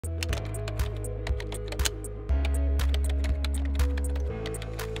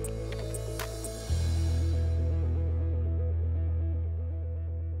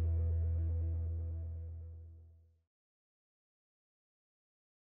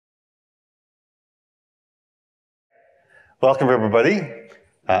Welcome, everybody.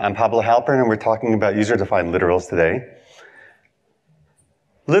 I'm Pablo Halpern, and we're talking about user-defined literals today.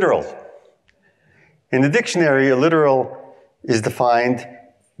 Literal. In the dictionary, a literal is defined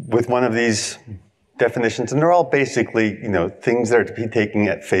with one of these definitions, and they're all basically, things that are to be taken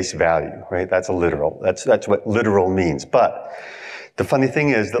at face value, right? That's a literal. That's what literal means. But the funny thing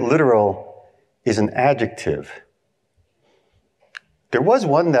is that literal is an adjective. There was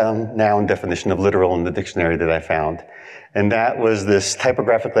one noun definition of literal in the dictionary that I found, and that was this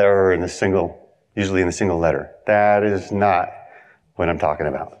typographical error usually in a single letter. That is not what I'm talking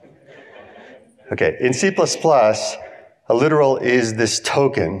about. Okay, in C++, a literal is this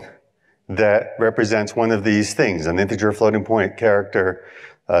token that represents one of these things, an integer, floating point, character,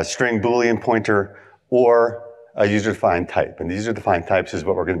 a string, Boolean, pointer, or a user-defined type. And user-defined types is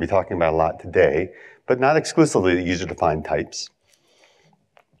what we're going to be talking about a lot today, but not exclusively the user-defined types.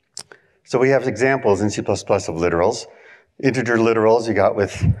 So we have examples in C++ of literals. Integer literals you got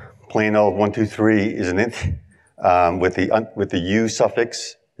with plain old 1, 2, 3 is an int. With the U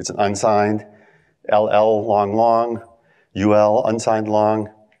suffix, it's an unsigned. LL, long, long. UL, unsigned, long.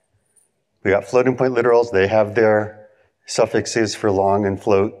 We got floating point literals. They have their suffixes for long and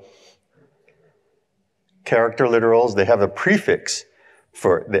float. Character literals, they have a prefix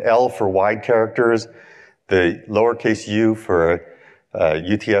for the L for wide characters, the lowercase u for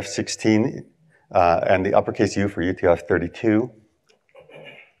UTF-16, and the uppercase U for UTF-32.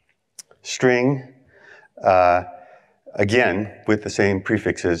 String, again, with the same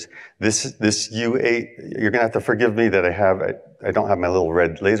prefixes. This U8, you're gonna have to forgive me that I don't have my little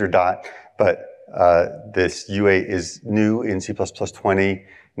red laser dot, but this U8 is new in C++ 20,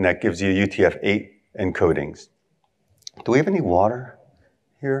 and that gives you UTF-8 encodings. Do we have any water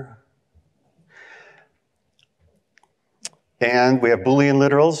here? And we have Boolean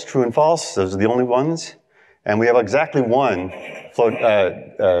literals, true and false. Those are the only ones. And we have exactly one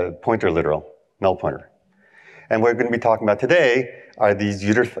pointer literal, null pointer. And what we're going to be talking about today are these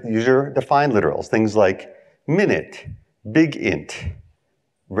user-defined literals, things like minute, big int,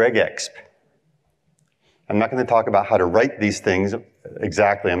 regexp. I'm not going to talk about how to write these things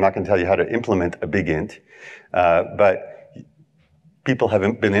exactly. I'm not going to tell you how to implement a big int. But people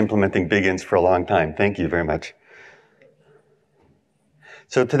have been implementing big ints for a long time. Thank you very much.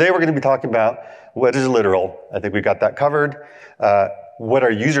 So today we're going to be talking about what is a literal. I think we got that covered. What are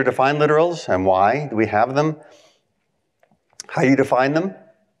user-defined literals and why do we have them? How you define them?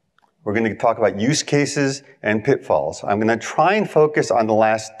 We're going to talk about use cases and pitfalls. I'm going to try and focus on the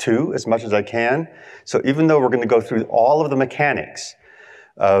last two as much as I can. So even though we're going to go through all of the mechanics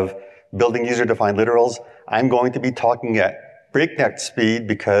of building user-defined literals, I'm going to be talking at breakneck speed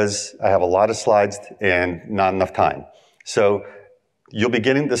because I have a lot of slides and not enough time. So you'll be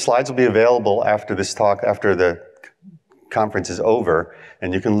getting, the slides will be available after this talk, after the conference is over,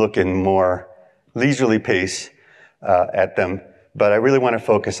 and you can look in more leisurely pace at them. But I really want to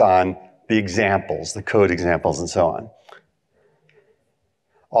focus on the examples, the code examples, and so on.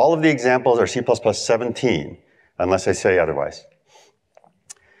 All of the examples are C++ 17, unless I say otherwise.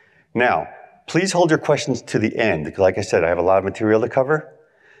 Now, please hold your questions to the end, because like I said, I have a lot of material to cover.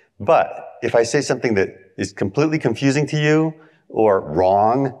 But if I say something that is completely confusing to you, or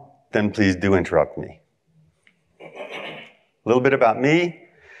wrong, then please do interrupt me. A little bit about me.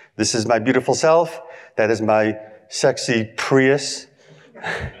 This is my beautiful self. That is my sexy Prius.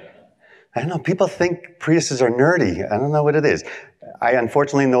 I don't know, people think Priuses are nerdy. I don't know what it is. I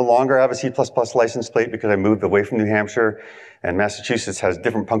unfortunately no longer have a C++ license plate because I moved away from New Hampshire, and Massachusetts has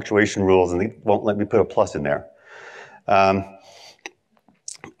different punctuation rules and they won't let me put a plus in there. I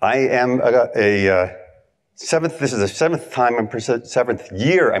am this is the seventh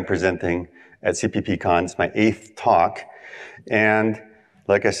year I'm presenting at CppCon. It's my 8th talk. And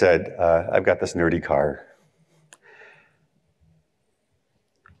like I said, I've got this nerdy car.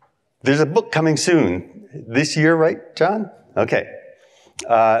 There's a book coming soon. This year, right, John? Okay.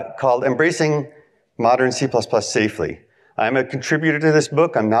 Called Embracing Modern C++ Safely. I'm a contributor to this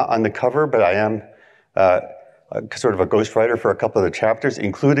book. I'm not on the cover, but I am sort of a ghostwriter for a couple of the chapters,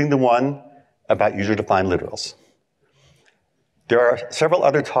 including the one about user-defined literals. There are several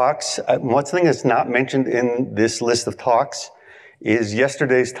other talks. One thing that's not mentioned in this list of talks is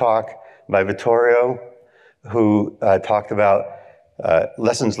yesterday's talk by Vittorio, who talked about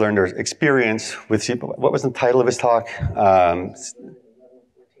lessons learned or experience with C++. What was the title of his talk?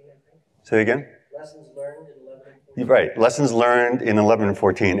 Say it again? Lessons learned in 11 and 14. Right, lessons learned in 11 and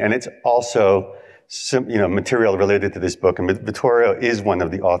 14. And it's also material related to this book. And Vittorio is one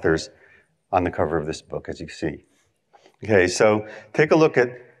of the authors on the cover of this book, as you see. Okay, so take a look at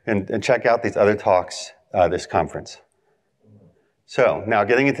and check out these other talks this conference. So now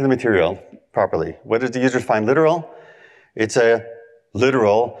getting into the material properly. What is the user-defined literal? It's a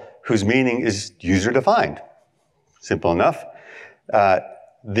literal whose meaning is user-defined. Simple enough.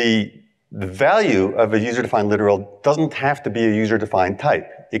 The value of a user-defined literal doesn't have to be a user-defined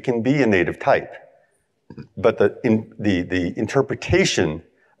type. It can be a native type. But the interpretation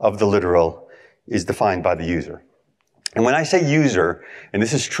of the literal is defined by the user. And when I say user, and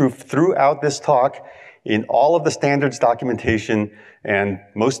this is true throughout this talk, in all of the standards documentation and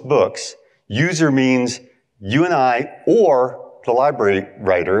most books, user means you and I or the library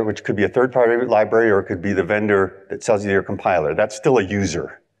writer, which could be a third-party library or it could be the vendor that sells you your compiler. That's still a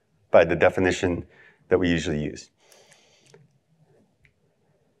user by the definition that we usually use.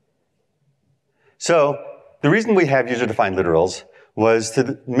 So the reason we have user-defined literals was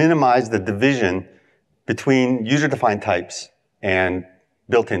to minimize the division between user-defined types and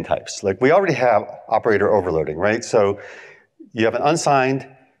built-in types. Like we already have operator overloading, right? So you have an unsigned,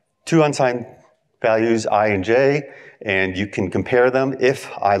 two unsigned values, I and j, and you can compare them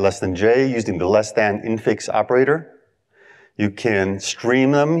if I less than j using the less than infix operator. You can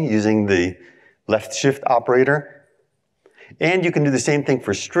stream them using the left shift operator. And you can do the same thing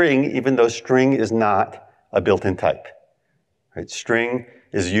for string, even though string is not a built-in type. Right? String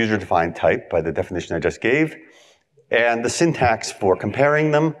is a user-defined type by the definition I just gave. And the syntax for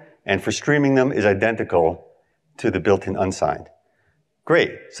comparing them and for streaming them is identical to the built-in unsigned.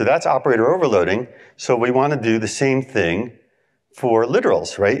 Great, so that's operator overloading. So we want to do the same thing for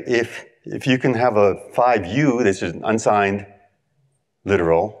literals, right? If you can have a 5u, this is an unsigned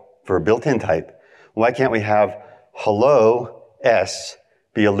literal for a built-in type, why can't we have hello s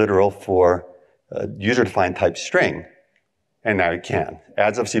be a literal for a user-defined type string? And now you can.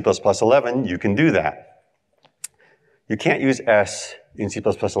 As of C++11, you can do that. You can't use s in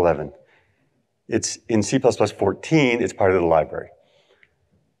C++11. It's in C++14, it's part of the library.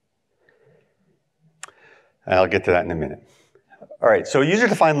 I'll get to that in a minute. All right, so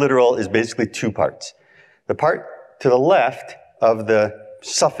user-defined literal is basically two parts. The part to the left of the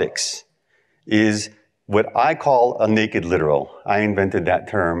suffix is what I call a naked literal. I invented that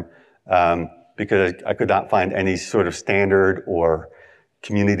term because I could not find any sort of standard or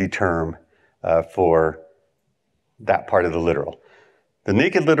community term for that part of the literal. The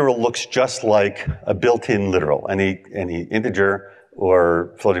naked literal looks just like a built-in literal, any integer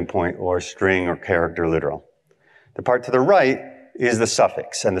or floating point or string or character literal. The part to the right is the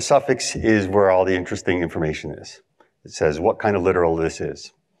suffix, and the suffix is where all the interesting information is. It says what kind of literal this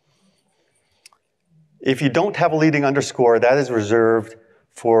is. If you don't have a leading underscore, that is reserved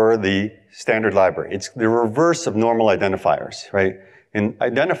for the standard library. It's the reverse of normal identifiers, right? In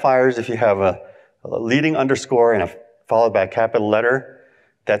identifiers, if you have a leading underscore and followed by a capital letter,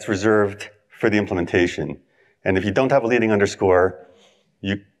 that's reserved for the implementation. And if you don't have a leading underscore,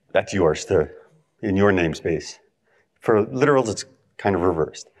 that's yours in your namespace. For literals, it's kind of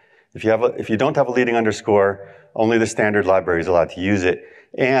reversed. If you don't have a leading underscore, only the standard library is allowed to use it.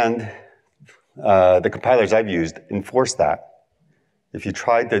 And the compilers I've used enforce that. If you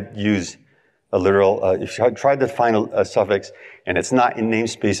tried to use a literal, if you tried to find a suffix and it's not in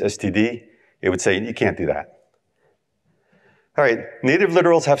namespace std, it would say you can't do that. All right, native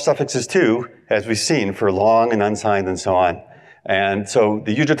literals have suffixes too, as we've seen, for long and unsigned and so on. And so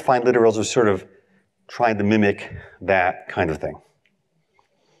the user-defined literals are sort of trying to mimic that kind of thing.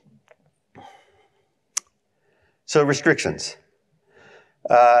 So restrictions.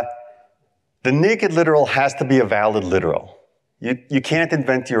 The naked literal has to be a valid literal. You can't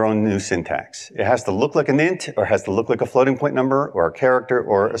invent your own new syntax. It has to look like an int, or it has to look like a floating point number, or a character,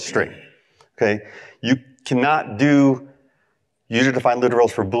 or a string. Okay? You cannot do user-defined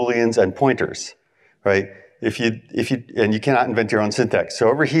literals for booleans and pointers, right? And you cannot invent your own syntax. So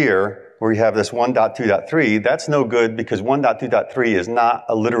over here, where you have this 1.2.3, that's no good because 1.2.3 is not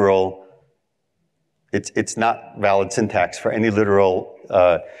a literal. It's not valid syntax for any literal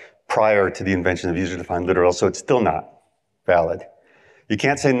prior to the invention of user-defined literals, so it's still not valid. You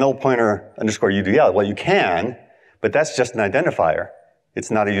can't say null pointer underscore UDL. Well, you can, but that's just an identifier.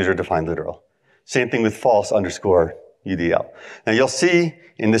 It's not a user-defined literal. Same thing with false underscore UDL. Now you'll see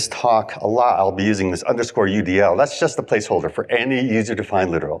in this talk a lot, I'll be using this underscore UDL. That's just a placeholder for any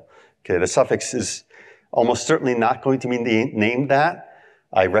user-defined literal. Okay, the suffix is almost certainly not going to be named that.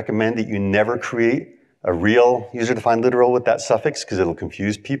 I recommend that you never create a real user-defined literal with that suffix because it'll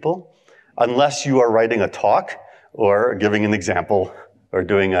confuse people, unless you are writing a talk or giving an example or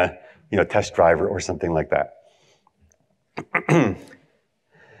doing a test driver or something like that.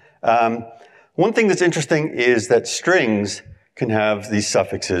 One thing that's interesting is that strings can have these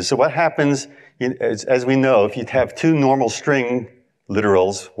suffixes. So what happens, as we know, if you have two normal string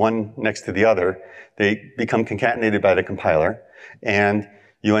literals, one next to the other, they become concatenated by the compiler, and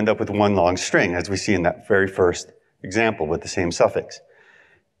you end up with one long string, as we see in that very first example with the same suffix.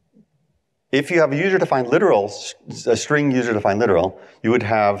 If you have a user-defined literal, a string user-defined literal, you would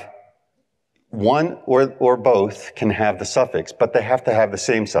have one or both can have the suffix, but they have to have the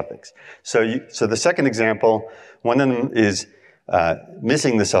same suffix. So the second example, one of them is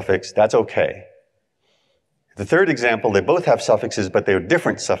missing the suffix, that's okay. The third example, they both have suffixes, but they're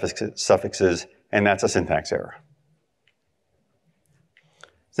different suffixes, and that's a syntax error.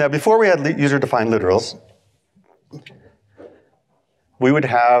 Now, before we had user-defined literals, we would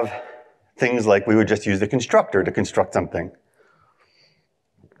have things like we would just use the constructor to construct something.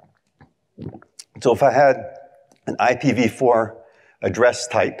 So if I had an IPv4 address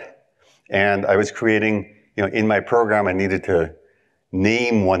type, and I was creating, in my program, I needed to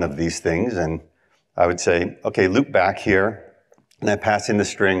name one of these things, and I would say, okay, loop back here, and I pass in the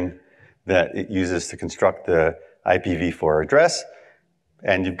string that it uses to construct the IPv4 address,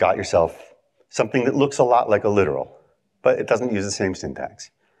 and you've got yourself something that looks a lot like a literal, but it doesn't use the same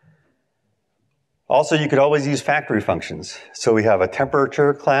syntax. Also, you could always use factory functions. So we have a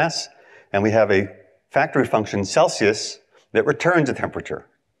temperature class, and we have a factory function Celsius that returns a temperature.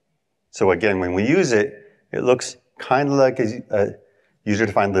 So again, when we use it, it looks kind of like a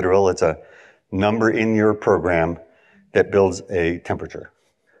user-defined literal. It's a number in your program that builds a temperature.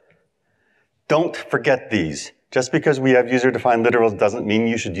 Don't forget these. Just because we have user-defined literals doesn't mean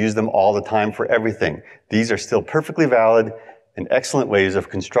you should use them all the time for everything. These are still perfectly valid and excellent ways of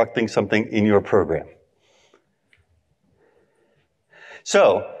constructing something in your program.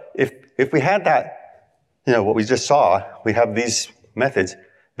 So if we had that, what we just saw, we have these methods,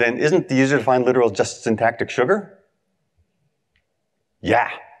 then isn't the user-defined literal just syntactic sugar? Yeah,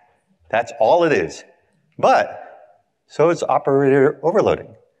 that's all it is. But so is operator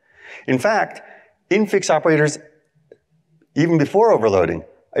overloading. In fact, infix operators, even before overloading,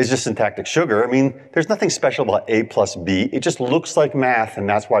 is just syntactic sugar. I mean, there's nothing special about A plus B. It just looks like math, and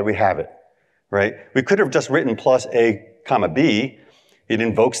that's why we have it, right? We could have just written plus A comma B. It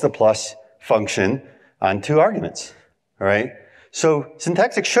invokes the plus function on two arguments, all right? So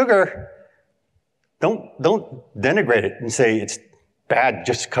syntactic sugar, don't denigrate it and say it's bad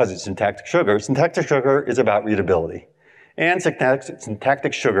just because it's syntactic sugar. Syntactic sugar is about readability. And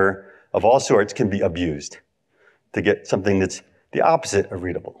syntactic sugar of all sorts can be abused to get something that's the opposite of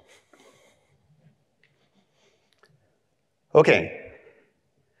readable. Okay.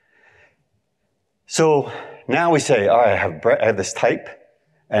 So now we say, all right, I have this type,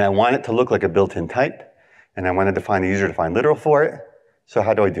 and I want it to look like a built-in type, and I want to define a user-defined literal for it. So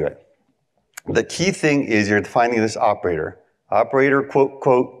how do I do it? The key thing is you're defining this operator. Operator, quote,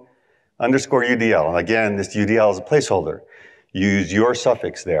 quote, underscore UDL. And again, this UDL is a placeholder. Use your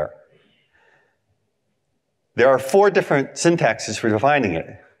suffix there. There are 4 different syntaxes for defining it.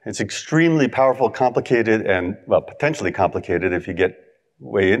 It's extremely powerful, complicated, and, well, potentially complicated if you get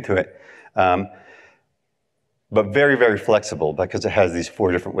way into it. But very, very flexible because it has these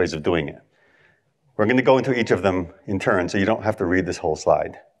 4 different ways of doing it. We're going to go into each of them in turn, so you don't have to read this whole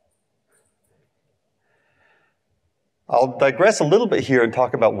slide. I'll digress a little bit here and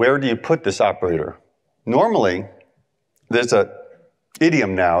talk about where do you put this operator. Normally, there's an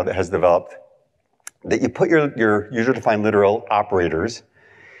idiom now that has developed that you put your user-defined literal operators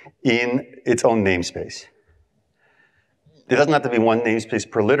in its own namespace. It doesn't have to be one namespace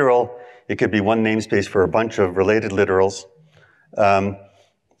per literal. It could be one namespace for a bunch of related literals. And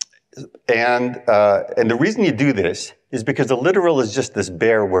the reason you do this is because the literal is just this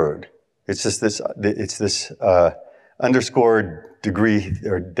bare word. It's just this underscore degree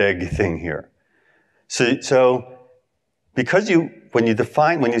or deg thing here. So because when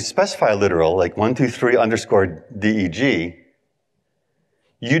you specify a literal, like 123 underscore DEG,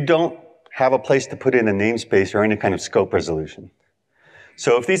 you don't have a place to put in a namespace or any kind of scope resolution.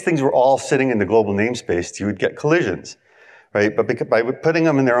 So if these things were all sitting in the global namespace, you would get collisions, right? But by putting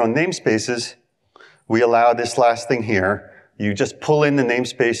them in their own namespaces, we allow this last thing here. You just pull in the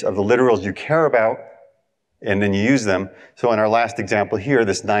namespace of the literals you care about, and then you use them. So in our last example here,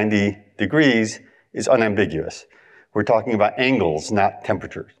 this 90 degrees is unambiguous. We're talking about angles, not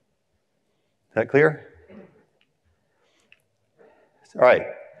temperatures. Is that clear? All right.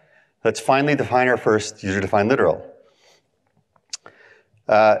 Let's finally define our first user-defined literal.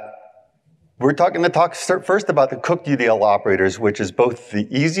 We're going to talk first about the cooked UDL operators, which is both the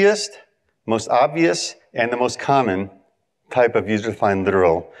easiest, most obvious, and the most common type of user-defined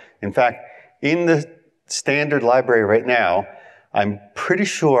literal. In fact, in the standard library right now, I'm pretty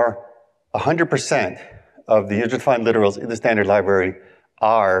sure 100% of the user-defined literals in the standard library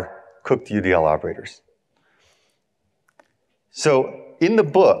are cooked UDL operators. So in the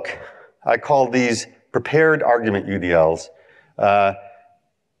book, I call these prepared argument UDLs.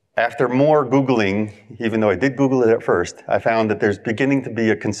 After more Googling, even though I did Google it at first, I found that there's beginning to be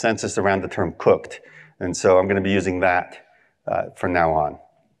a consensus around the term cooked. And so I'm going to be using that from now on.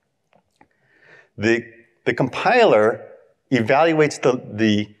 The compiler evaluates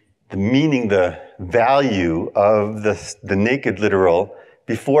the meaning, the value of the naked literal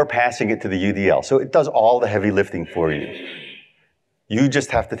before passing it to the UDL. So it does all the heavy lifting for you. You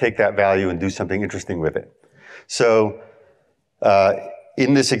just have to take that value and do something interesting with it. So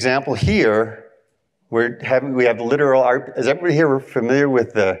in this example here, we have the literal. Is everybody here familiar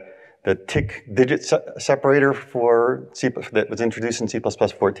with the tick digit separator for C that was introduced in C++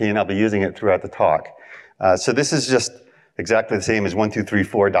 14? I'll be using it throughout the talk. So this is just exactly the same as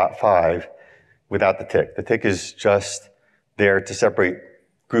 1234.5 without the tick. The tick is just there to separate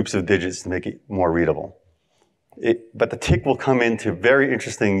groups of digits to make it more readable. But the tick will come into very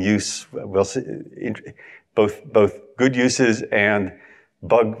interesting use. We'll see both good uses and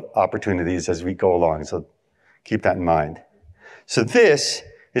bug opportunities as we go along. So keep that in mind. So this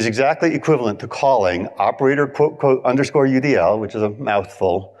is exactly equivalent to calling operator quote, quote, underscore UDL, which is a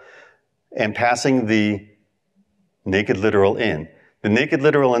mouthful, and passing the naked literal in. The naked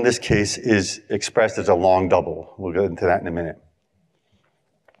literal in this case is expressed as a long double. We'll go into that in a minute.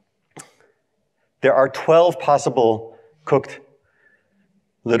 There are 12 possible cooked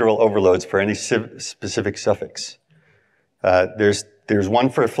literal overloads for any specific suffix. There's one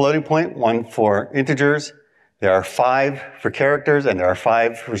for a floating point, one for integers. There are 5 for characters, and there are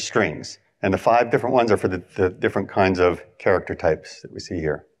 5 for strings. And the 5 different ones are for the different kinds of character types that we see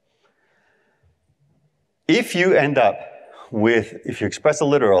here. If you end up with, if you express a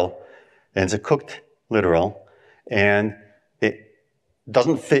literal, and it's a cooked literal, and it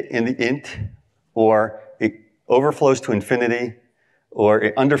doesn't fit in the int, or it overflows to infinity, or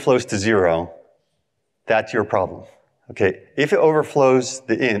it underflows to 0, that's your problem. Okay, if it overflows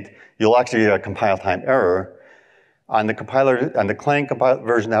the int, you'll actually get a compile time error. On the compiler, on the Clang compile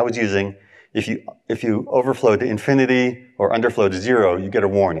version I was using, if you overflow to infinity or underflow to 0, you get a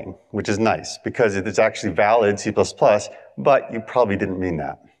warning, which is nice because it is actually valid C++, but you probably didn't mean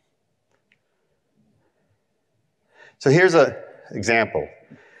that. So here's an example.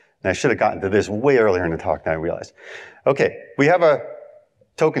 And I should have gotten to this way earlier in the talk, now I realize. Okay, we have a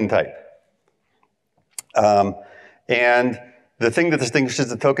token type. And the thing that distinguishes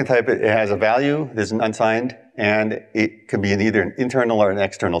the token type, it has a value, there's an unsigned, and it can be either an internal or an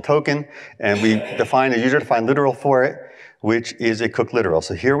external token. And we define a user-defined literal for it, which is a cooked literal.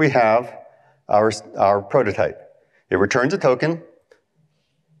 So here we have our prototype. It returns a token,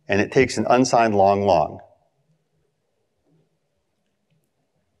 and it takes an unsigned long.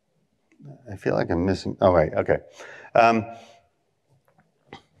 I feel like I'm missing, oh, right, okay.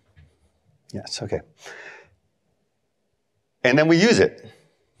 Yes, okay. And then we use it.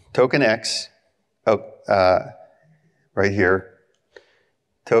 Token X, right here.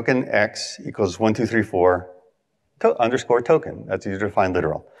 Token X equals 1234 underscore token. That's a user-defined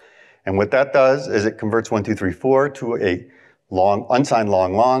literal. And what that does is it converts 1234 to a unsigned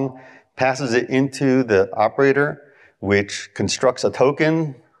long, passes it into the operator, which constructs a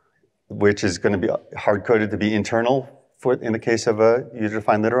token, which is going to be hard-coded to be internal in the case of a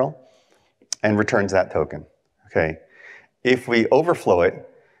user-defined literal, and returns that token. Okay. If we overflow it,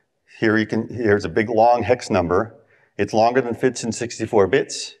 here's a big long hex number. It's longer than fits in 64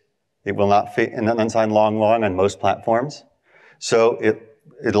 bits. It will not fit in an unsigned long on most platforms. So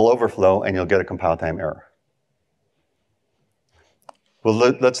it'll overflow and you'll get a compile time error. Well,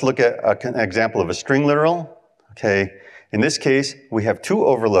 let's look at an example of a string literal. Okay. In this case, we have 2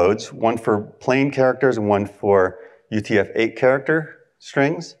 overloads, one for plain characters and one for UTF-8 character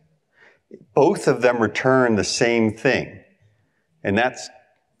strings. Both of them return the same thing. And that's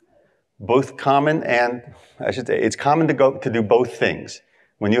both common and, I should say, it's common to do both things.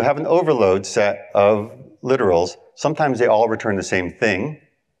 When you have an overload set of literals, sometimes they all return the same thing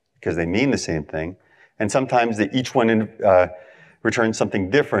because they mean the same thing. And sometimes each one returns something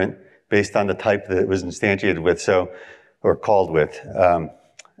different based on the type that it was instantiated with, or called with.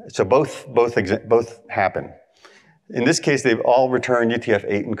 So both happen. In this case, they've all returned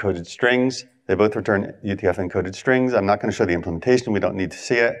UTF-8 encoded strings. They both return UTF encoded strings. I'm not going to show the implementation. We don't need to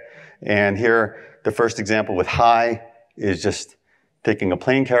see it. And here, the first example with high is just taking a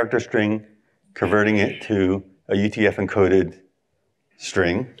plain character string, converting it to a UTF encoded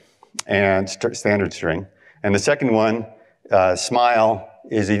string and standard string. And the second one, smile,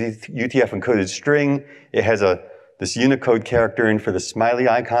 is a UTF encoded string. It has this Unicode character in for the smiley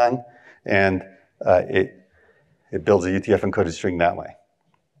icon, and it builds a UTF encoded string that way.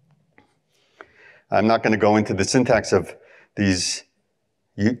 I'm not going to go into the syntax of these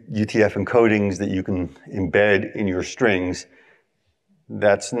UTF encodings that you can embed in your strings.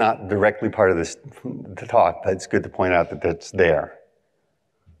 That's not directly part of the talk, but it's good to point out that that's there.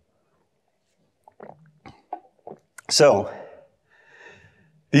 So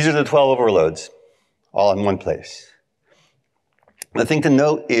these are the 12 overloads, all in one place. The thing to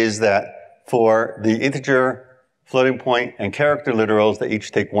note is that for the integer, floating point, and character literals, they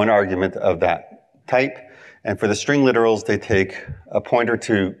each take one argument of that type. And for the string literals, they take a pointer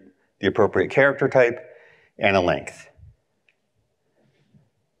to the appropriate character type and a length.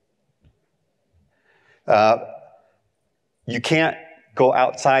 You can't go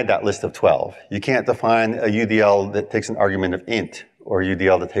outside that list of 12. You can't define a UDL that takes an argument of int or a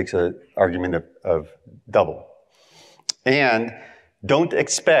UDL that takes an argument of double. And don't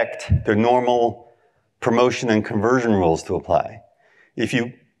expect the normal promotion and conversion rules to apply. If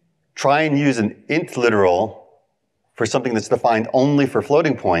you try and use an int literal for something that's defined only for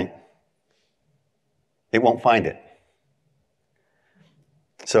floating point, it won't find it.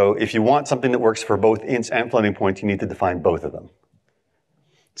 So if you want something that works for both ints and floating points, you need to define both of them.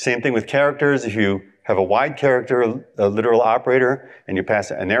 Same thing with characters. If you have a wide character, a literal operator, and you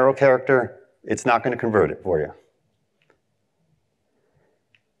pass a narrow character, it's not going to convert it for you.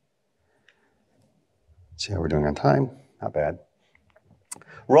 Let's see how we're doing on time. Not bad.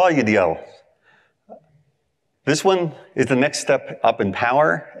 Raw UDL. This one is the next step up in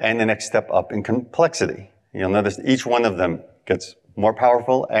power and the next step up in complexity. You'll notice each one of them gets more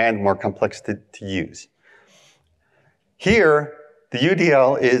powerful and more complex to use. Here, the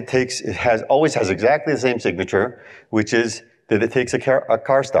UDL always has exactly the same signature, which is that it takes a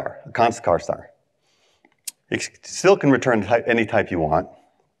car star, a const car star. It still can return any type you want.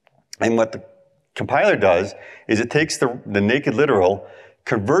 And what the compiler does is it takes the naked literal,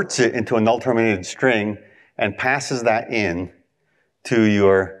 converts it into a null terminated string, and passes that in to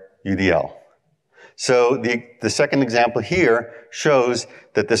your UDL. So the second example here shows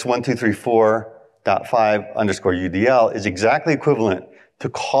that this 1234.5 underscore UDL is exactly equivalent to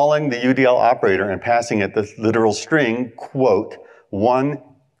calling the UDL operator and passing it the literal string, quote, 1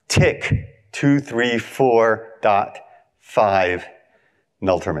 tick 234.5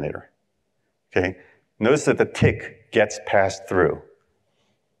 null terminator. Okay? Notice that the tick gets passed through.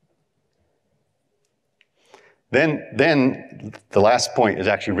 Then the last point is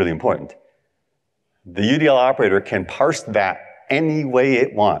actually really important. The UDL operator can parse that any way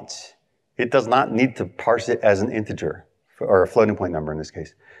it wants. It does not need to parse it as an integer, or a floating point number in this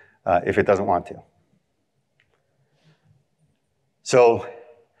case, if it doesn't want to. So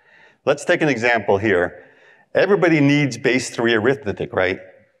let's take an example here. Everybody needs base 3 arithmetic, right?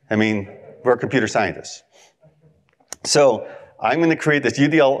 I mean, we're computer scientists. So I'm going to create this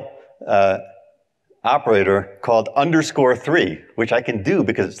UDL operator called _3, which I can do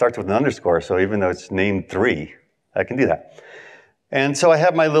because it starts with an underscore. So even though it's named 3, I can do that. And so I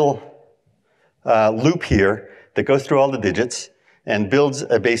have my little loop here that goes through all the digits and builds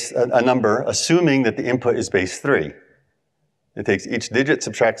a number, assuming that the input is base 3. It takes each digit,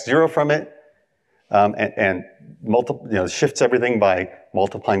 subtracts 0 from it, and shifts everything by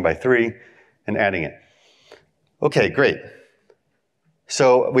multiplying by 3 and adding it. Okay, great.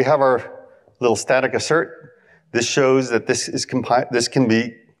 So we have our little static assert. This shows that this can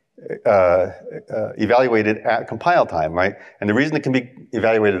be evaluated at compile time, right? And the reason it can be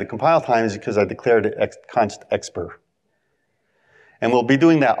evaluated at compile time is because I declared it const expr. And we'll be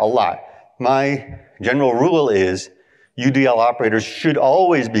doing that a lot. My general rule is UDL operators should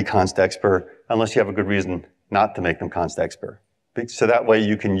always be const expr unless you have a good reason not to make them const expr. So that way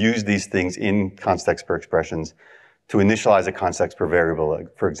you can use these things in const expr expressions to initialize a const expr variable,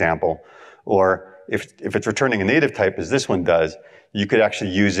 for example. Or if it's returning a native type, as this one does, you could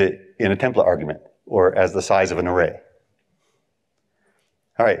actually use it in a template argument or as the size of an array.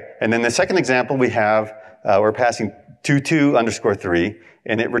 All right, and then the second example we have, we're passing 22_3,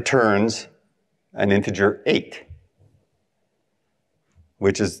 and it returns an integer 8,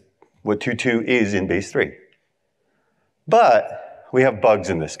 which is what 22 is in base 3. But we have bugs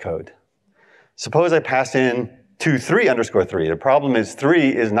in this code. Suppose I pass in 23_3. The problem is 3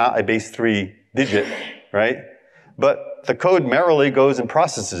 is not a base 3 digit, right? But the code merrily goes and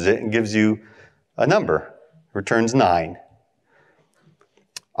processes it and gives you a number, returns 9.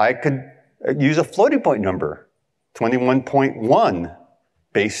 I could use a floating point number, 21.1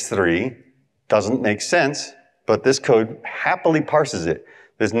 base 3. Doesn't make sense, but this code happily parses it.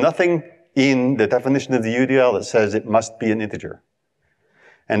 There's nothing in the definition of the UDL that says it must be an integer.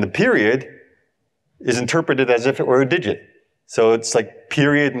 And the period is interpreted as if it were a digit. So it's like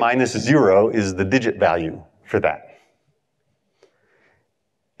period minus 0 is the digit value for that.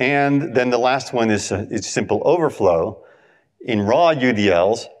 And then the last one is simple overflow. In raw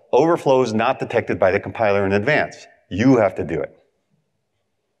UDLs, overflow is not detected by the compiler in advance. You have to do it.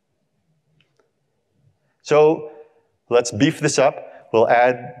 So let's beef this up. We'll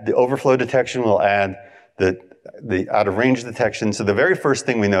add the overflow detection. We'll add the out of range detection. So the very first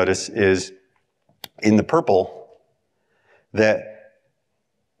thing we notice is in the purple that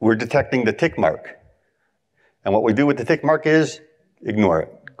we're detecting the tick mark. And what we do with the tick mark is ignore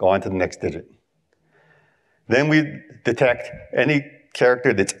it. Go on to the next digit. Then we detect any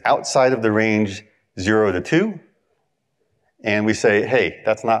character that's outside of the range 0 to 2. And we say, hey,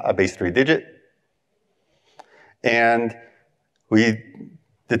 that's not a base 3 digit. And we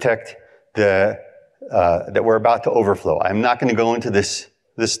detect that we're about to overflow. I'm not going to go into this.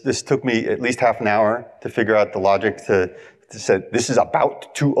 This took me at least half an hour to figure out the logic to say this is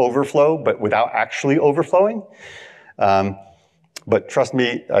about to overflow, but without actually overflowing. But trust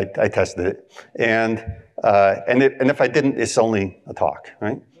me, I tested it. And if I didn't, it's only a talk,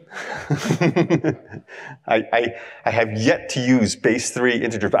 right? I have yet to use base 3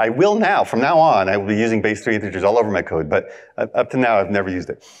 integers. I will now. From now on, I will be using base 3 integers all over my code. But up to now, I've never used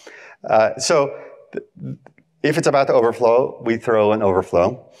it. So if it's about to overflow, we throw an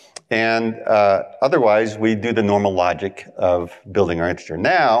overflow. And otherwise, we do the normal logic of building our integer.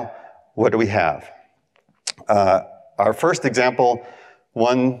 Now, what do we have? Our first example,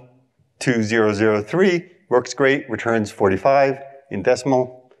 12003, works great, returns 45 in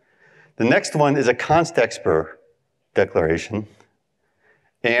decimal. The next one is a constexpr declaration.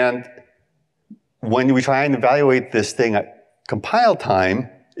 And when we try and evaluate this thing at compile time,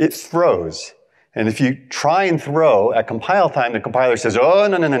 it throws. And if you try and throw at compile time, the compiler says, oh,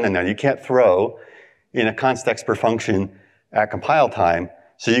 no, you can't throw in a constexpr function at compile time,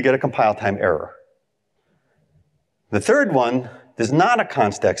 so you get a compile time error. The third one is not a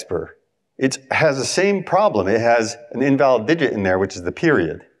constexpr. It has the same problem. It has an invalid digit in there, which is the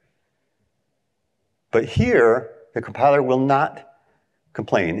period. But here, the compiler will not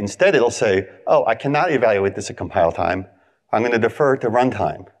complain. Instead, it'll say, oh, I cannot evaluate this at compile time. I'm going to defer to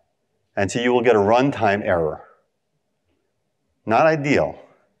runtime. And so you will get a runtime error. Not ideal.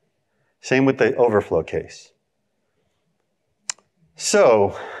 Same with the overflow case.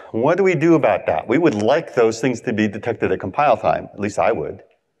 So what do we do about that? We would like those things to be detected at compile time. At least I would.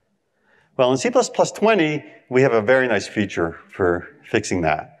 Well, in C++20, we have a very nice feature for fixing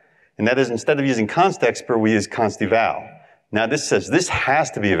that. And that is, instead of using constexpr, we use consteval. Now this says this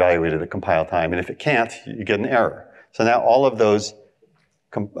has to be evaluated at compile time, and if it can't, you get an error. So now all of those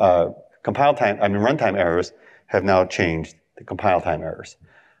runtime errors have now changed to compile time errors.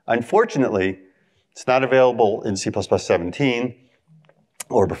 Unfortunately, it's not available in C++17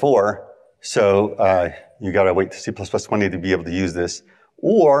 or before, so you got to wait to C++20 to be able to use this,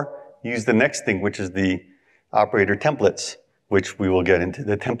 or use the next thing, which is the operator templates, which we will get into,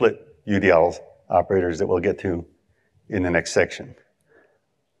 the template UDLs operators that we'll get to in the next section.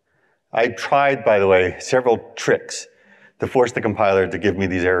 I tried, by the way, several tricks to force the compiler to give me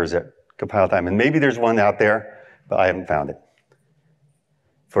these errors at compile time. And maybe there's one out there, but I haven't found it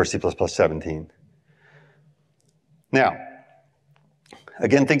for C++17. Now,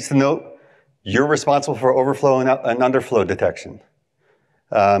 again, things to note. You're responsible for overflow and underflow detection.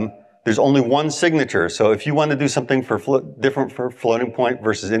 There's only one signature, so if you want to do something different for floating point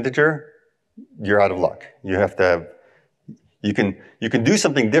versus integer, you're out of luck. You have to have, you can do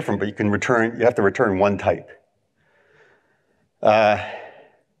something different, but you have to return one type.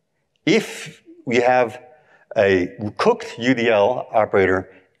 If we have a cooked UDL operator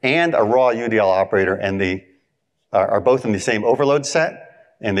and a raw UDL operator, and they are both in the same overload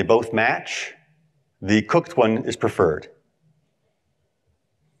set, and they both match, the cooked one is preferred.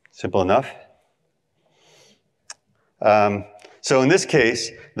 Simple enough. So in this case,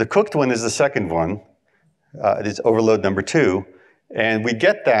 the cooked one is the second one. It is overload number 2. And we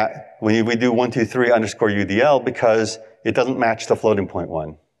get that when we do 123_UDL because it doesn't match the floating point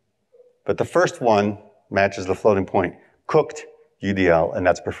one. But the first one matches the floating point cooked UDL, and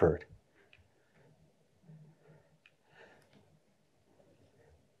that's preferred.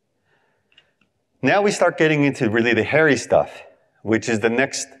 Now we start getting into really the hairy stuff, which is the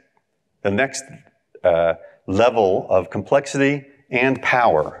next level of complexity and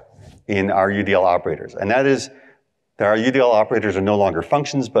power in our UDL operators. And that is that our UDL operators are no longer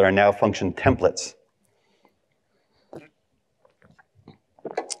functions, but are now function templates.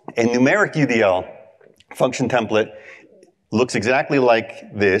 A numeric UDL function template looks exactly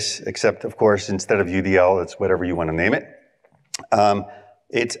like this, except, of course, instead of UDL, it's whatever you want to name it.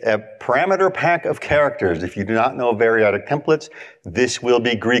 It's a parameter pack of characters. If you do not know variadic templates, this will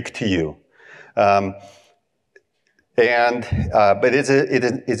be Greek to you. But it's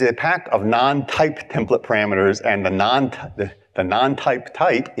a pack of non-type template parameters, and the non-type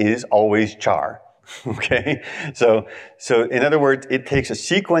type is always char. Okay, so in other words, it takes a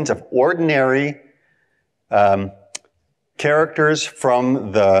sequence of ordinary characters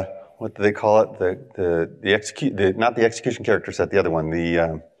from the, what do they call it? Not the execution character set, the other one,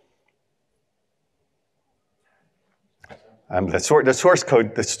 the source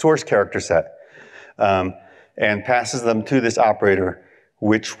code, the source character set, and passes them to this operator,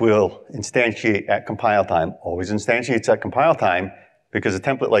 which will instantiate at compile time. Always instantiates at compile time, because a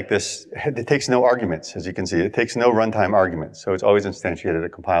template like this, it takes no arguments, as you can see. It takes no runtime arguments, so it's always instantiated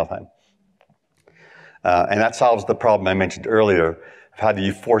at compile time. And that solves the problem I mentioned earlier of how do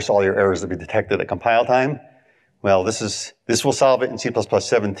you force all your errors to be detected at compile time. Well, this will solve it in C++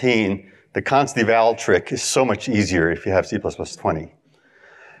 17. The const eval trick is so much easier if you have C++ 20.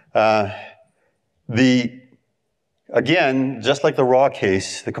 Again, just like the raw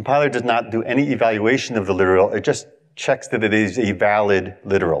case, the compiler does not do any evaluation of the literal. It just checks that it is a valid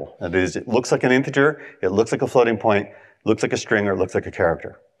literal. That is, it looks like an integer, it looks like a floating point, looks like a string, or it looks like a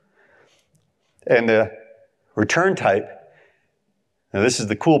character. And the return type, now this is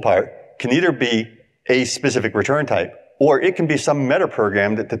the cool part, can either be a specific return type, or it can be some meta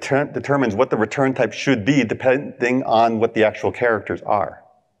program that determines what the return type should be depending on what the actual characters are.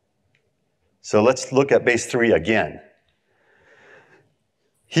 So let's look at base 3 again.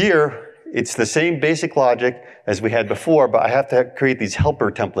 Here, it's the same basic logic as we had before, but I have to create these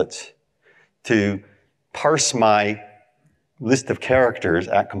helper templates to parse my list of characters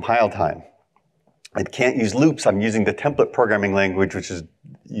at compile time. I can't use loops. I'm using the template programming language, which is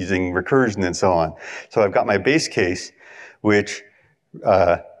using recursion and so on. So I've got my base case, which,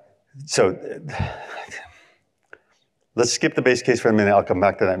 so let's skip the base case for a minute. I'll come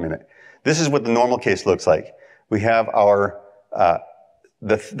back to that in a minute. This is what the normal case looks like. We have our,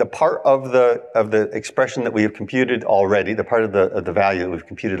 the part of the expression that we have computed already, the part of the value that we've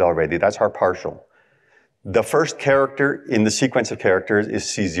computed already, that's our partial. The first character in the sequence of characters is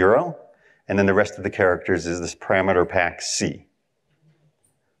C0. And then the rest of the characters is this parameter pack C.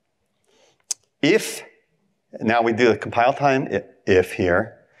 If, now we do the compile time if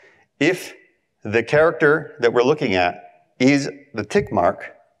here, if the character that we're looking at is the tick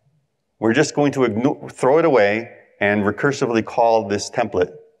mark, we're just going to throw it away and recursively call this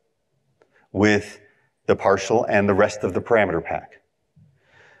template with the partial and the rest of the parameter pack.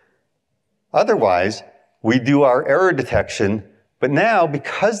 Otherwise, we do our error detection. But now,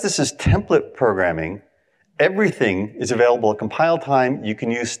 because this is template programming, everything is available at compile time. You can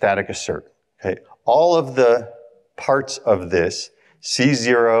use static assert. Okay? All of the parts of this,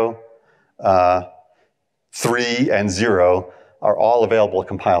 C0, 3, and 0, are all available at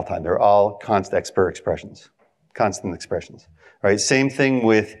compile time. They're all constant expressions. Right? Same thing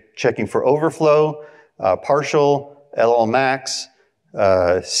with checking for overflow, partial, LL max,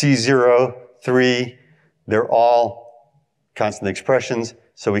 C0, 3. They're all constant expressions,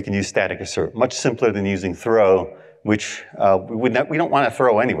 so we can use static assert. Much simpler than using throw, which we don't want to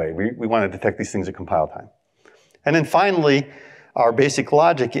throw anyway. We want to detect these things at compile time. And then finally, our basic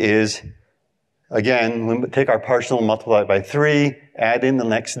logic is, again, we take our partial, multiply it by 3, add in the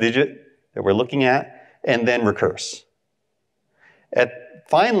next digit that we're looking at, and then recurse.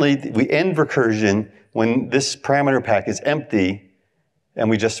 Finally, we end recursion when this parameter pack is empty, and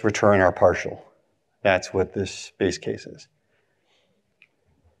we just return our partial. That's what this base case is.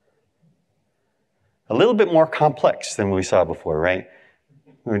 A little bit more complex than we saw before, right?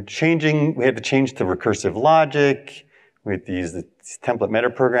 We had to change to recursive logic, we had to use the template meta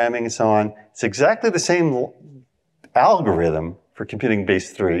programming and so on. It's exactly the same algorithm for computing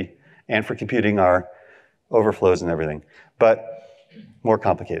base 3 and for computing our overflows and everything, but more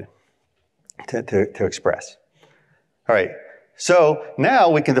complicated to express. All right, so now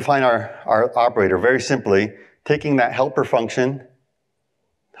we can define our operator very simply, taking that helper function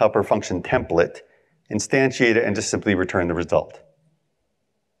template, instantiate it, and just simply return the result.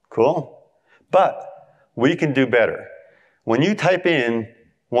 Cool? But we can do better. When you type in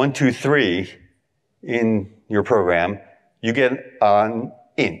 1, 2, 3 in your program, you get an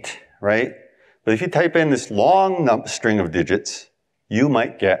int, right? But if you type in this long string of digits, you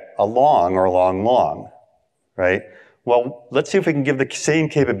might get a long or long, right? Well, let's see if we can give the same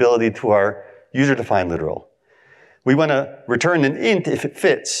capability to our user-defined literal. We want to return an int if it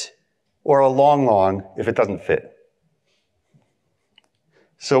fits, or a long if it doesn't fit.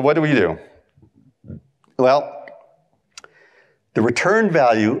 So what do? Well, the return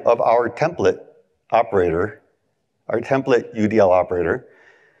value of our template operator, our template UDL operator,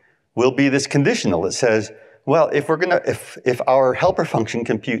 will be this conditional. It says, well, if our helper function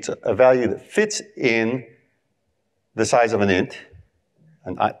computes a value that fits in the size of an int,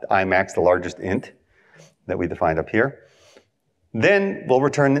 an Imax, the largest int that we defined up here, then we'll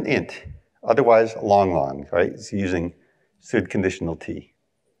return an int. Otherwise, long, right? It's using std conditional t.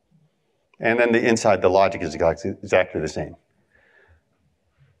 And then inside the logic is exactly the same.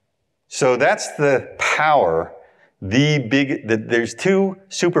 So that's the power, there's two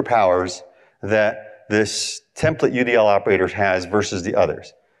superpowers that this template UDL operator has versus the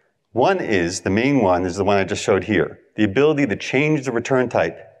others. The main one is the one I just showed here. The ability to change the return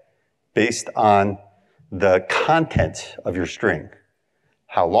type based on the content of your string.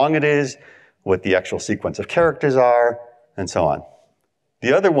 How long it is, what the actual sequence of characters are, and so on.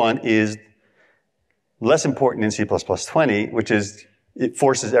 The other one is less important in C++20, which is it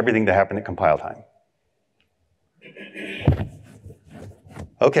forces everything to happen at compile time.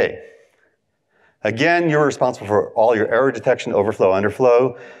 Okay. Again, you're responsible for all your error detection, overflow,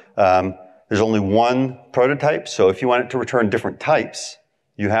 underflow. There's only one prototype, so if you want it to return different types,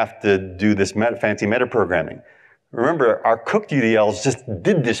 you have to do this fancy metaprogramming. Remember, our cooked UDLs just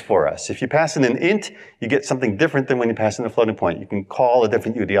did this for us. If you pass in an int, you get something different than when you pass in a floating point. You can call a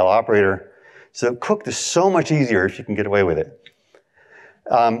different UDL operator. So cooked is so much easier if you can get away with it.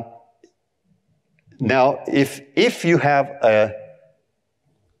 Now, if you have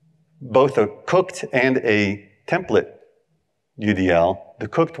both a cooked and a template UDL, the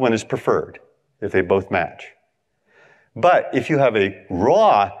cooked one is preferred if they both match. But if you have a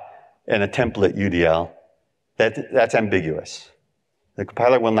raw and a template UDL, that's ambiguous. The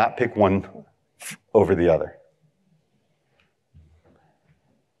compiler will not pick one over the other.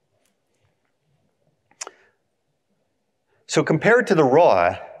 So compared to the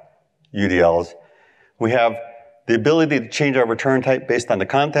raw UDLs, we have the ability to change our return type based on the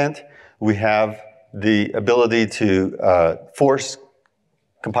content. We have the ability to force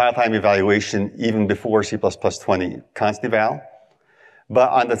compile time evaluation even before C++20 const eval. But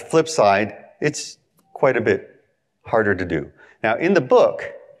on the flip side, it's quite a bit harder to do. Now, in the book,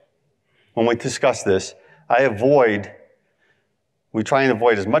 when we discuss this, we try and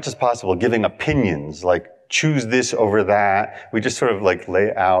avoid as much as possible giving opinions, like choose this over that. We just sort of like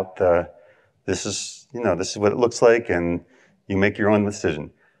lay out this is what it looks like, and you make your own decision.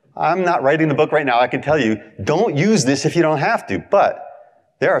 I'm not writing the book right now. I can tell you, don't use this if you don't have to, but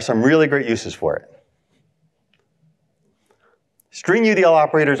there are some really great uses for it. String UDL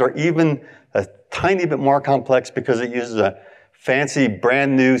operators are even a tiny bit more complex because it uses a fancy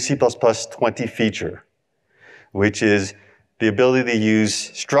brand new C++20 feature, which is the ability to use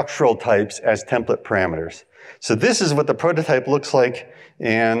structural types as template parameters. So this is what the prototype looks like,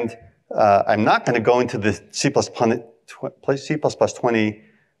 and I'm not going to go into the C++20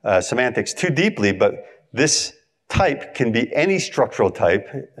 semantics too deeply, but this type can be any structural type.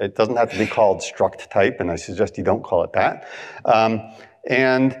 It doesn't have to be called struct type, and I suggest you don't call it that.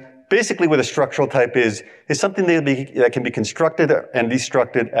 And basically what a structural type is something that can be constructed and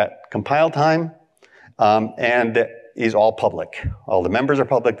destructed at compile time, and that is all public. All the members are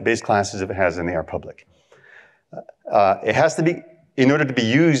public, the base classes, if it has any, are public. It has to be, in order to be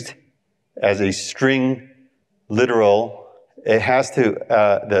used as a string literal, it has to,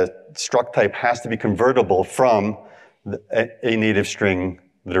 the struct type has to be convertible from a native string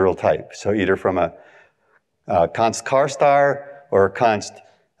literal type. So either from a const char star or a const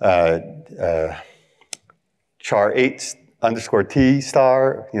char 8 underscore t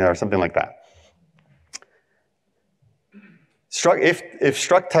star, or something like that. If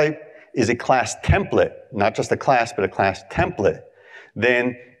struct type is a class template, not just a class, but a class template,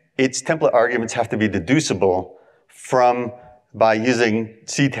 then its template arguments have to be deducible by using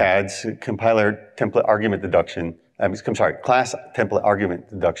CTADs, compiler template argument deduction. Class template argument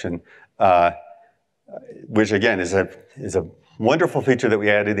deduction, which again is a wonderful feature that we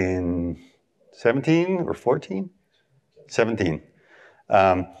added in 17 or 14? 17.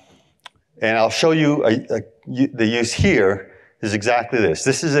 And I'll show you the use here is exactly this.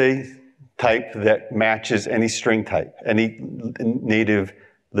 This is a type that matches any string type, any native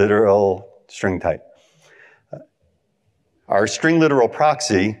literal string type. Our string literal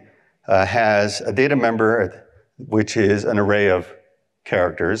proxy has a data member, which is an array of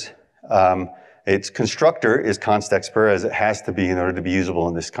characters. Its constructor is const expr, as it has to be in order to be usable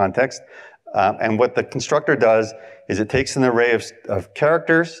in this context. And what the constructor does is it takes an array of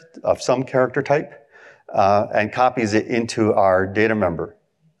characters of some character type and copies it into our data member.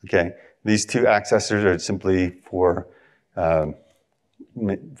 Okay, these two accessors are simply for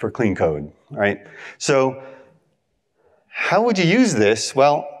clean code, right? So how would you use this?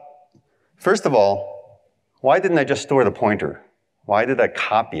 Well, first of all, why didn't I just store the pointer? Why did I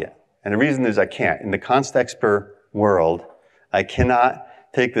copy it? And the reason is I can't. In the const_expr world, I cannot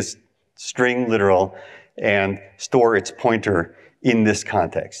take this string literal and store its pointer in this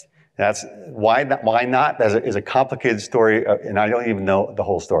context. That's why not? That is a complicated story, and I don't even know the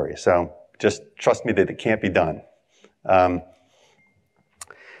whole story. So just trust me that it can't be done. And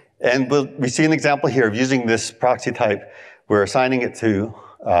we see an example here of using this proxy type. We're assigning it to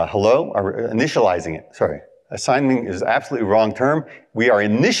hello, or initializing it. Sorry, assigning is absolutely wrong term. We are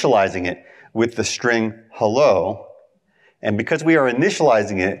initializing it with the string hello. And because we are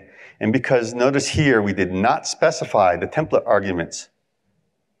initializing it, and because notice here we did not specify the template arguments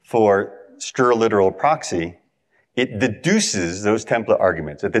for str literal proxy, it deduces those template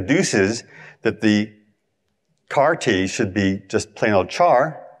arguments. It deduces that the char t should be just plain old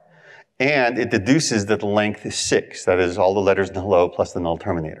char, and it deduces that the length is 6. That is all the letters in hello plus the null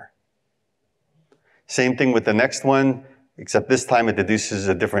terminator. Same thing with the next one, except this time it deduces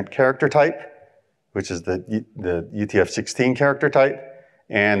a different character type, which is the UTF-16 character type,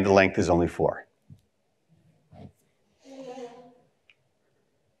 and the length is only 4.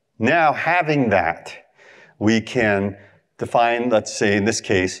 Now, having that, we can define, let's say in this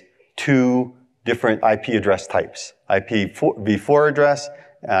case, 2 different IP address types, IPv4 address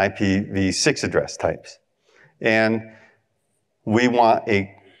and IPv6 address types. And we want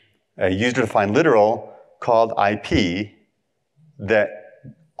a user-defined literal called IP that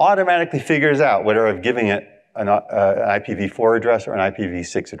automatically figures out whether I'm giving it an IPv4 address or an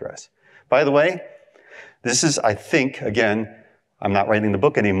IPv6 address. By the way, this is, I think, again, I'm not writing the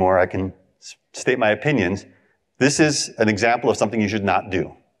book anymore. I can state my opinions. This is an example of something you should not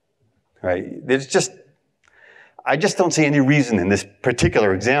do, right? I just don't see any reason in this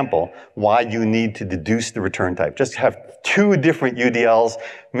particular example why you need to deduce the return type. Just have 2 different UDLs,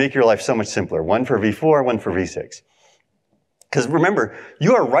 make your life so much simpler. One for v4, one for v6. Because remember,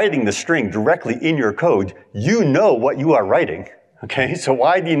 you are writing the string directly in your code. You know what you are writing, okay? So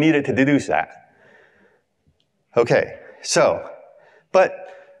why do you need it to deduce that? Okay, so, but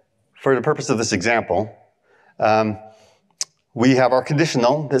for the purpose of this example, we have our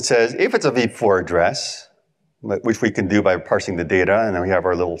conditional that says if it's a v4 address, which we can do by parsing the data, and then we have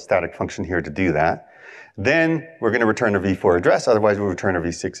our little static function here to do that, then we're going to return a v4 address, otherwise we'll return a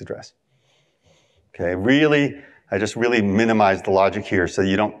v6 address. Okay, really, I just really minimize the logic here so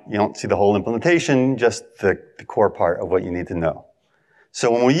you don't see the whole implementation, just the core part of what you need to know.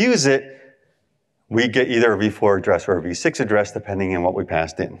 So when we use it, we get either a v4 address or a v6 address depending on what we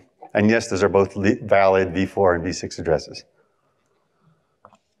passed in. And yes, those are both valid v4 and v6 addresses.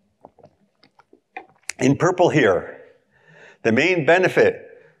 In purple here, the main benefit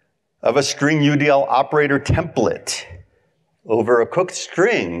of a string UDL operator template over a cooked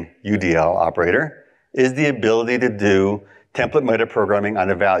string UDL operator is the ability to do template metaprogramming on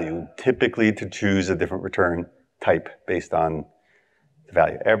a value, typically to choose a different return type based on the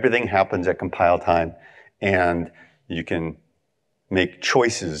value. Everything happens at compile time, and you can make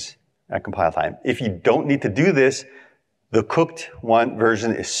choices at compile time. If you don't need to do this, the cooked one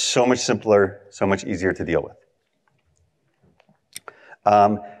version is so much simpler, so much easier to deal with.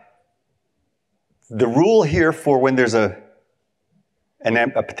 The rule here for when there's a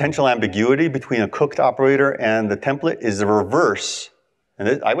potential ambiguity between a cooked operator and the template is the reverse.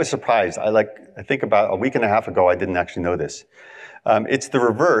 And I was surprised. I think about a week and a half ago, I didn't actually know this. It's the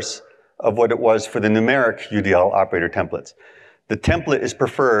reverse of what it was for the numeric UDL operator templates. The template is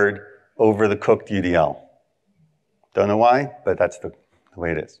preferred over the cooked UDL. Don't know why, but that's the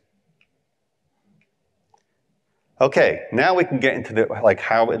way it is. Okay, now we can get into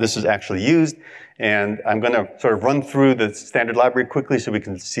how this is actually used, and I'm going to sort of run through the standard library quickly so we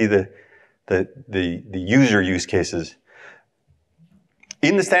can see the user use cases.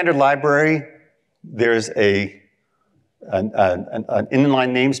 In the standard library, there's an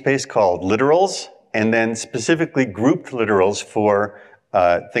inline namespace called literals, and then specifically grouped literals for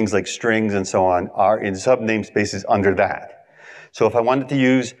things like strings and so on are in sub namespaces under that. So if I wanted to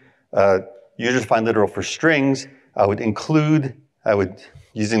use user-defined literal for strings, I would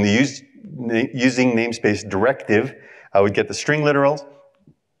using the using namespace directive, I would get the string literals,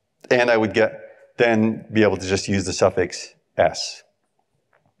 and I would then be able to just use the suffix s.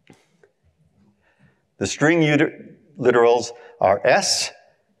 The string literals are s,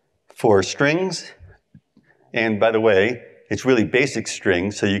 for strings. And by the way, it's really basic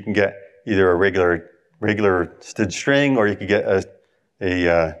string, so you can get either a regular std string, or you could get a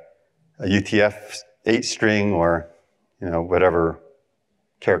UTF-8 string, or whatever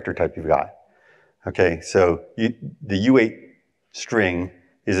character type you've got. Okay, so the U8 string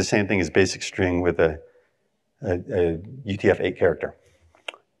is the same thing as basic string with a UTF-8 character.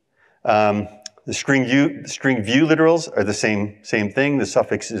 The string view literals are the same thing. The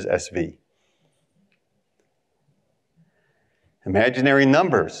suffix is SV. Imaginary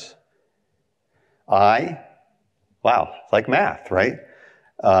numbers. Wow, like math, right?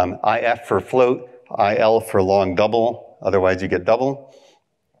 IF for float, IL for long double, otherwise you get double.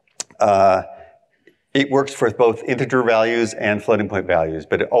 It works for both integer values and floating point values,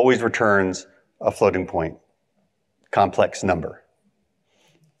 but it always returns a floating point complex number.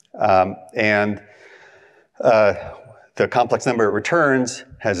 The complex number it returns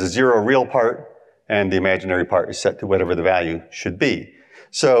has a 0 real part, and the imaginary part is set to whatever the value should be.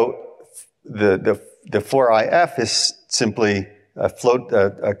 So the for IF is simply a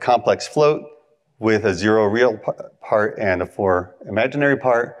complex float with a 0 real part and a 4 imaginary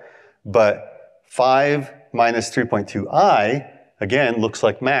part, but 5 minus 3.2i, again, looks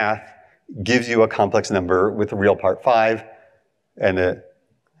like math, gives you a complex number with a real part 5 and a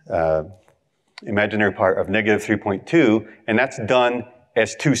imaginary part of negative 3.2, and that's done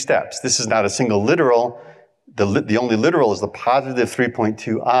as 2 steps. This is not a single literal. The only literal is the positive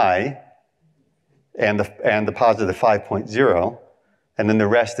 3.2i and the positive 5.0, and then the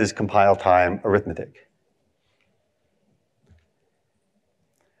rest is compile time arithmetic.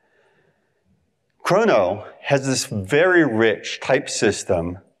 Chrono has this very rich type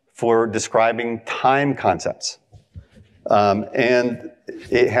system for describing time concepts. And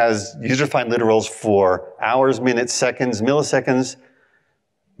it has user-defined literals for hours, minutes, seconds, milliseconds,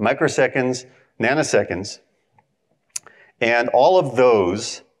 microseconds, nanoseconds. And all of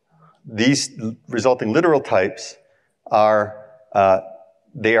these resulting literal types are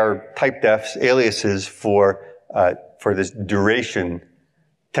type-defs, aliases for this duration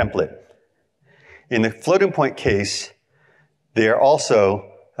template. In the floating point case, there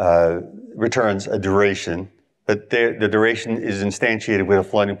also returns a duration, but the duration is instantiated with a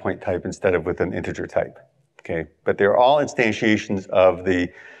floating point type instead of with an integer type. Okay, but they're all instantiations of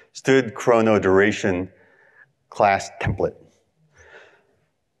the std chrono duration class template.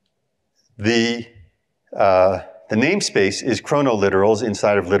 The namespace is chrono literals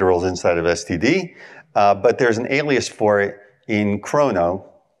inside of std, but there's an alias for it in chrono.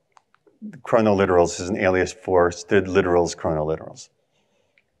 Chrono literals is an alias for std literals chrono literals.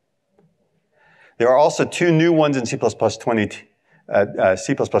 There are also 2 new ones in C++20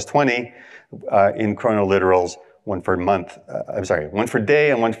 in chrono literals, one for month, one for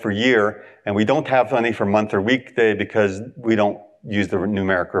day and one for year, and we don't have any for month or weekday because we don't use the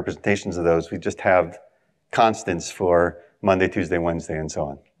numeric representations of those. We just have constants for Monday, Tuesday, Wednesday, and so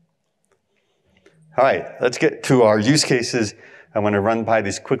on. All right, let's get to our use cases. I want to run by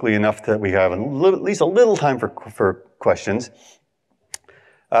these quickly enough that we have at least a little time for questions.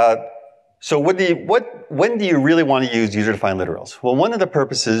 So when do you really want to use user-defined literals? Well, one of the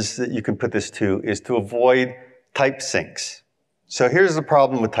purposes that you can put this to is to avoid type sinks. So here's the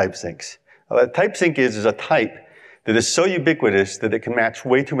problem with type sinks. A type sink is a type that is so ubiquitous that it can match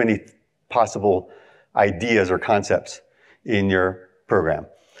way too many possible ideas or concepts in your program.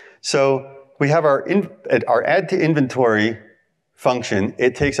 So we have our add to inventory function.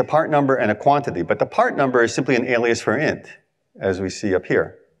 It takes a part number and a quantity, but the part number is simply an alias for int, as we see up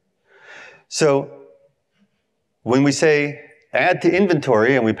here. So when we say add to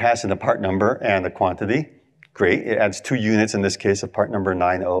inventory and we pass in the part number and the quantity, great. It adds 2 units in this case of part number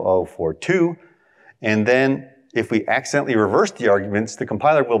 90042. And then if we accidentally reverse the arguments, the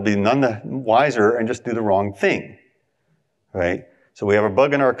compiler will be none the wiser and just do the wrong thing, right? So we have a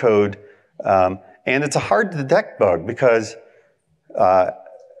bug in our code, and it's a hard to detect bug because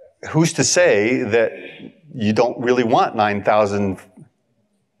who's to say that you don't really want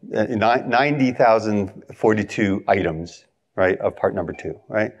 90,042 items, right, of part number 2,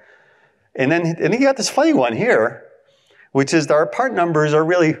 right? And then you got this funny one here, which is that our part numbers are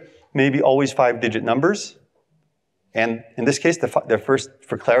really maybe always 5-digit numbers. And in this case, the first,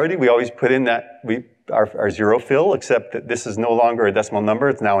 for clarity, we always put in that our 0 fill, except that this is no longer a decimal number,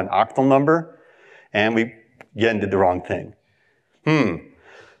 it's now an octal number. And we, again, did the wrong thing.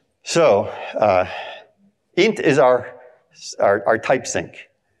 So, int is our type sink.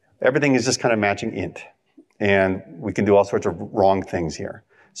 Everything is just kind of matching int. And we can do all sorts of wrong things here.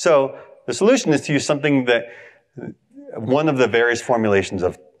 So the solution is to use something that, one of the various formulations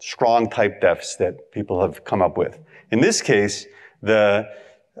of strong type defs that people have come up with. In this case, the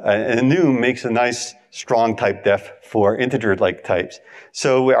enum makes a nice strong type def for integer-like types.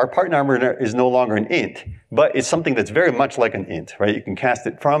 So our part number is no longer an int, but it's something that's very much like an int, right? You can cast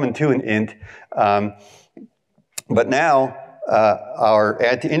it from and to an int. But now our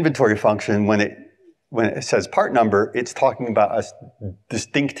add to inventory function, when it says part number, it's talking about a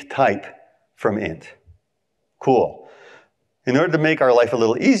distinct type from int. Cool. In order to make our life a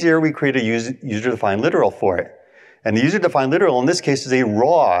little easier, we create a user-defined literal for it. And the user-defined literal in this case is a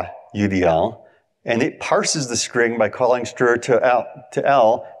raw UDL, and it parses the string by calling str to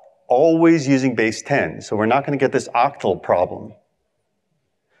L, always using base 10. So we're not going to get this octal problem.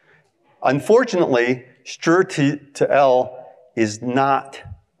 Unfortunately, str to L is not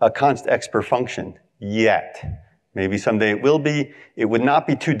a const expr function yet. Maybe someday it will be. It would not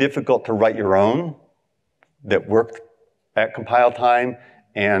be too difficult to write your own that worked at compile time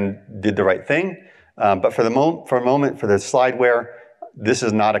and did the right thing. But for a moment, for the slideware, this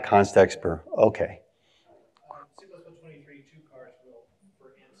is not a const expr. Okay. C++23 two cars for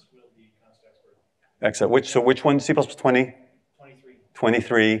ints will be const expr. Excellent. So which one? C++ 20? 23.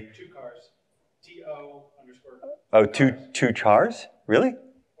 23. Two cars. TO underscore. Oh, two chars? Really?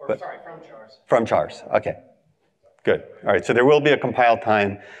 Or sorry, from chars. From chars. Okay. Good. All right. So there will be a compile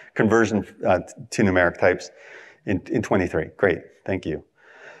time conversion to numeric types in 23. Great. Thank you.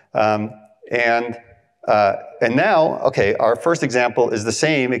 And now, okay, our first example is the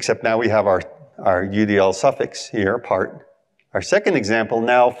same, except now we have our UDL suffix here, part. Our second example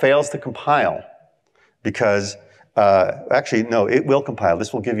now fails to compile because, actually, no, it will compile.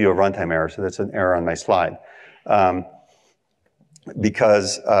 This will give you a runtime error, so that's an error on my slide.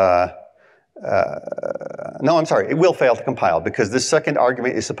 No, I'm sorry, it will fail to compile because this second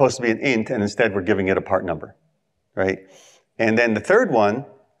argument is supposed to be an int, and instead we're giving it a part number, right? And then the third one,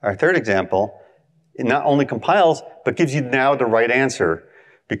 our third example, it not only compiles, but gives you now the right answer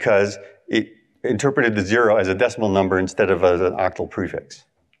because it interpreted the 0 as a decimal number instead of as an octal prefix.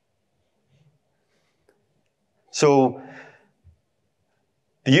 So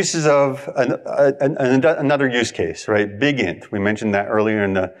the uses of another use case, right? Big int. We mentioned that earlier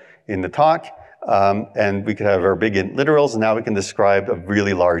in the talk. And we could have our big int literals, and now we can describe a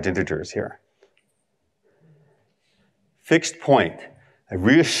really large integers here. Fixed point. I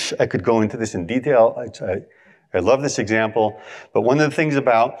wish I could go into this in detail. I love this example. But one of the things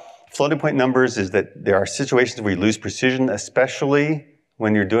about floating point numbers is that there are situations where you lose precision, especially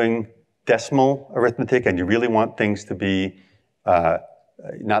when you're doing decimal arithmetic and you really want things to be,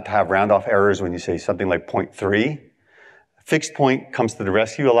 not to have round off errors when you say something like 0.3. Fixed point comes to the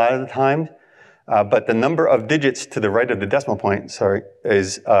rescue a lot of the time. But the number of digits to the right of the decimal point, sorry,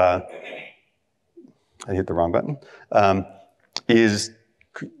 is, I hit the wrong button, is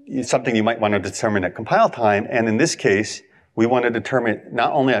something you might want to determine at compile time. And in this case, we want to determine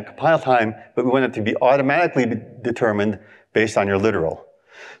not only at compile time, but we want it to be automatically determined based on your literal.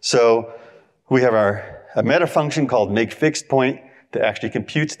 So we have a meta function called makeFixedPoint that actually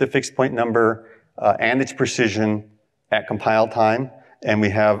computes the fixed point number and its precision at compile time. And we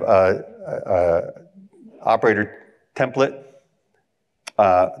have a operator template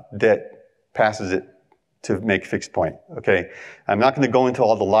that passes it to make fixed point, okay? I'm not going to go into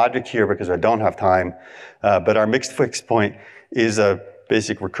all the logic here because I don't have time, but our mixed fixed point is a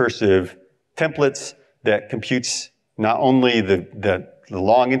basic recursive templates that computes not only the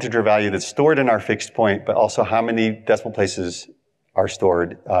long integer value that's stored in our fixed point, but also how many decimal places are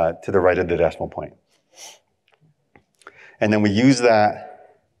stored to the right of the decimal point. And then we use that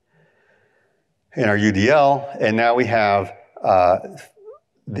in our UDL, and now we have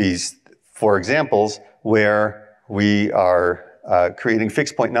these 4 examples where we are creating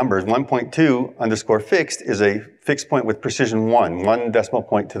fixed point numbers. 1.2 underscore fixed is a fixed point with precision 1 decimal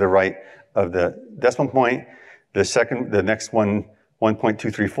point to the right of the decimal point. The next one,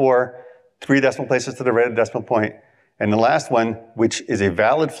 1.234, 3 decimal places to the right of the decimal point. And the last one, which is a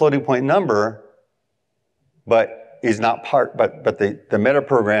valid floating point number, but is not part, but the meta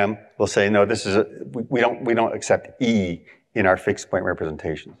program will say, no, this is we don't accept E in our fixed point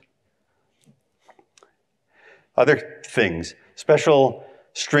representations. Other things, special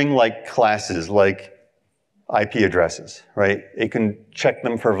string-like classes like IP addresses, right? It can check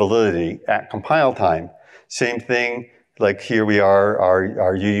them for validity at compile time. Same thing, like here we are,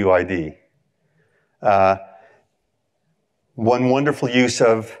 our UUID. One wonderful use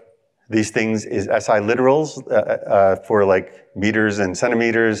of these things is SI literals for like meters and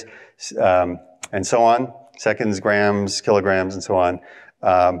centimeters and so on, seconds, grams, kilograms, and so on.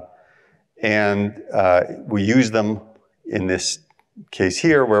 And we use them in this case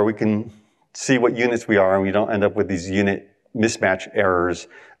here where we can see what units we are and we don't end up with these unit mismatch errors.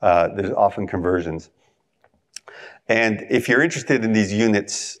 There's often conversions. And if you're interested in these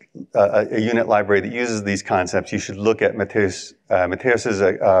units, a unit library that uses these concepts, you should look at Matteus's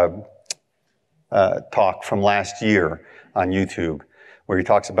talk from last year on YouTube, where he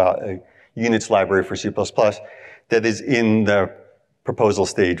talks about a units library for C++ that is in the proposal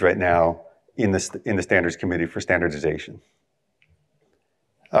stage right now in the standards committee for standardization.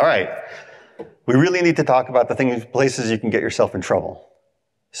 All right, we really need to talk about the places you can get yourself in trouble.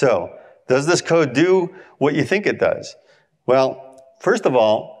 So, does this code do what you think it does? Well, first of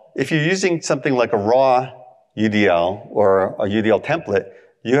all, if you're using something like a raw UDL or a UDL template,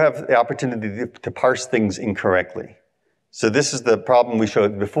 you have the opportunity to parse things incorrectly. So this is the problem we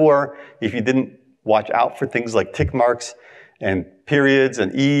showed before. If you didn't watch out for things like tick marks and periods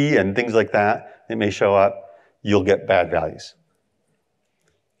and E and things like that, it may show up. You'll get bad values.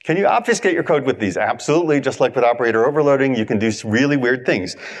 Can you obfuscate your code with these? Absolutely. Just like with operator overloading, you can do really weird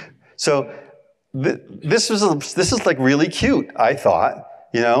things. So this is like really cute, I thought.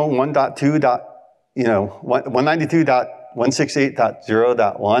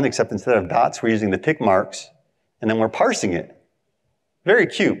 192.168.0.1, except instead of dots, we're using the tick marks, and then we're parsing it. Very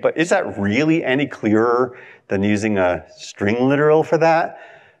cute, but is that really any clearer than using a string literal for that?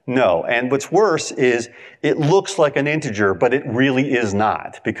 No, and what's worse is it looks like an integer, but it really is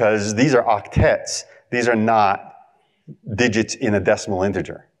not, because these are octets. These are not digits in a decimal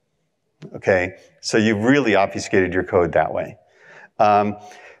integer. Okay, so you've really obfuscated your code that way.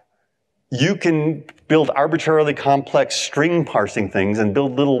 You can build arbitrarily complex string parsing things and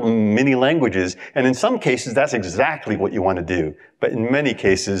build little mini languages, and in some cases that's exactly what you want to do. But in many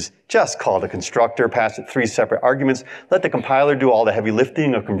cases, just call the constructor, pass it 3 separate arguments, let the compiler do all the heavy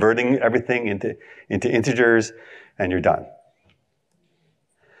lifting of converting everything into integers, and you're done.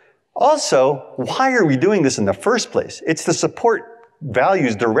 Also, why are we doing this in the first place? It's to support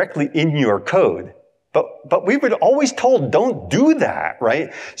values directly in your code. But we were always told, don't do that,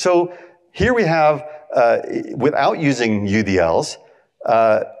 right? So here we have, without using UDLs,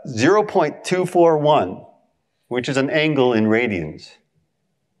 0.241, which is an angle in radians.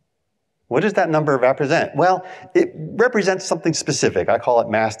 What does that number represent? Well, it represents something specific. I call it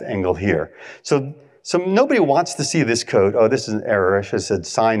masked angle here. So nobody wants to see this code. Oh, this is an error. I should have said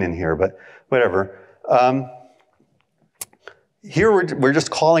sign in here, but whatever. Here we're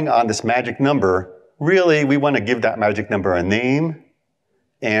just calling on this magic number. Really, we want to give that magic number a name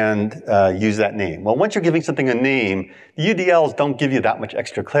and use that name. Well, once you're giving something a name, the UDLs don't give you that much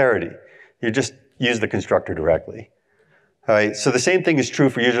extra clarity. You just use the constructor directly. All right, so the same thing is true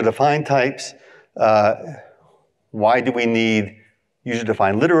for user-defined types. Why do we need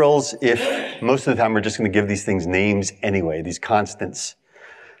user-defined literals if most of the time we're just going to give these things names anyway, these constants?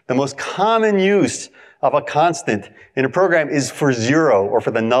 The most common use of a constant in a program is for 0 or for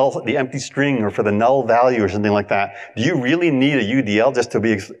the null, the empty string, or for the null value or something like that. Do you really need a UDL just to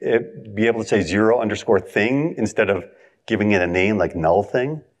be able to say 0_thing instead of giving it a name like null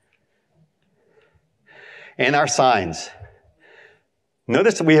thing? And our signs.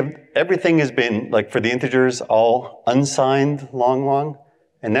 Notice that we have, everything has been, like for the integers, all unsigned long.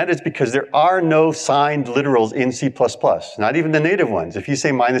 And that is because there are no signed literals in C++, not even the native ones. If you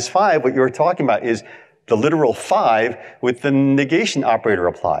say -5, what you're talking about is the literal 5 with the negation operator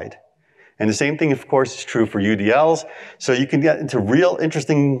applied. And the same thing, of course, is true for UDLs. So you can get into real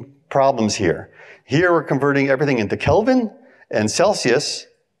interesting problems here. Here we're converting everything into Kelvin and Celsius.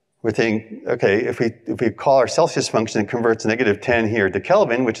 We're saying, okay, if we call our Celsius function, it converts -10 here to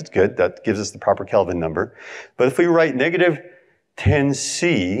Kelvin, which is good. That gives us the proper Kelvin number. But if we write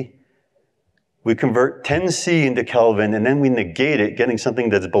 -10C, we convert 10C into Kelvin, and then we negate it, getting something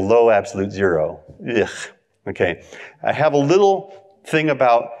that's below absolute 0. Ugh. Okay. I have a little thing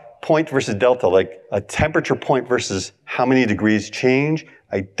about point versus delta, like a temperature point versus how many degrees change.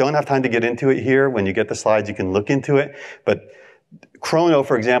 I don't have time to get into it here. When you get the slides, you can look into it. But chrono,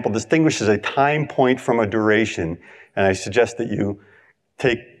 for example, distinguishes a time point from a duration, and I suggest that you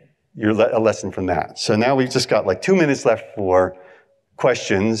take a lesson from that. So now we've just got like 2 minutes left for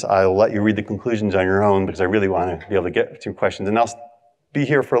questions. I'll let you read the conclusions on your own because I really want to be able to get to questions. And I'll be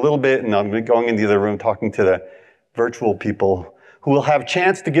here for a little bit, and I'll be going into the other room talking to the virtual people who will have a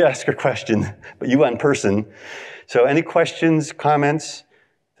chance to ask a question, but you in person. So any questions, comments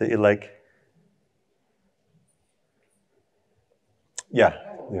that you'd like? Yeah,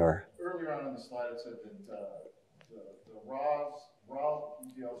 we are. Earlier on in the slide, it said that the raw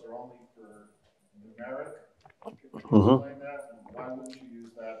UDLs are only for numeric. Can you explain that? And why wouldn't you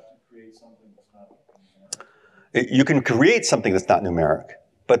use that to create something that's not numeric? You can create something that's not numeric,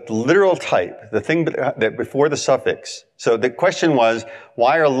 but the literal type, the thing that before the suffix. So the question was,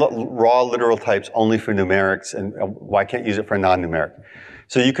 why are raw literal types only for numerics, and why can't you use it for non-numeric?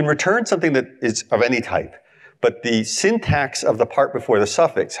 So you can return something that is of any type, but the syntax of the part before the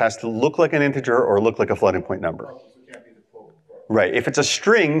suffix has to look like an integer or look like a floating point number. So it can't be the quote. Right. If it's a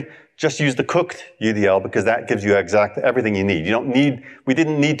string, just use the cooked UDL because that gives you exactly everything you need. We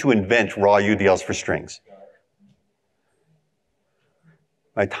didn't need to invent raw UDLs for strings.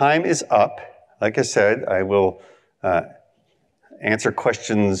 My time is up. Like I said, I will answer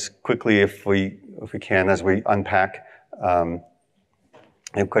questions quickly if we can as we unpack. I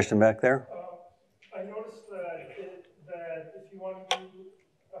have a question back there. I noticed that if you want to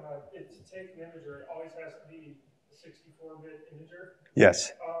it to take an integer, it always has to be a 64-bit integer.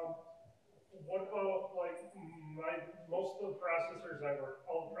 Yes. What about like most of the processors I work,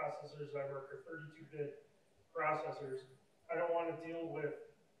 all the processors I work are 32-bit processors. I don't want to deal with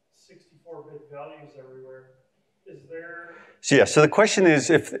 64-bit values everywhere. Is there? So yeah. So the question is,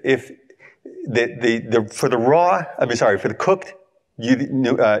 if for the cooked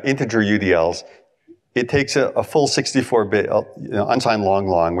integer UDLs, it takes a full 64-bit unsigned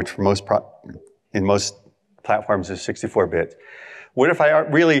long, which for in most platforms is 64 bits. What if I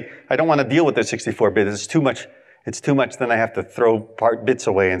don't want to deal with the 64 bit? It's too much. Then I have to throw bits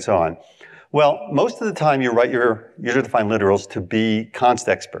away and so on. Well, most of the time you write your user-defined literals to be const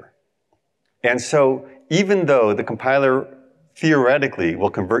expr. And so even though the compiler theoretically will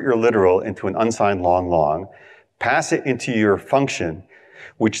convert your literal into an unsigned long, pass it into your function,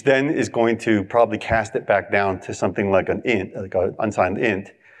 which then is going to probably cast it back down to something like an int, like an unsigned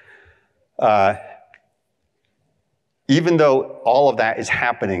int. Even though all of that is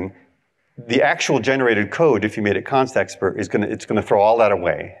happening, the actual generated code, if you made it const expr, it's gonna throw all that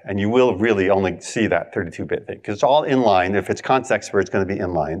away, and you will really only see that 32-bit thing because it's all inline. If it's const expr, it's going to be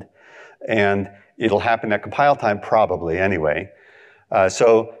inlined, and it'll happen at compile time probably anyway.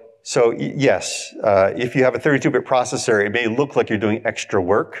 So yes, if you have a 32-bit processor, it may look like you're doing extra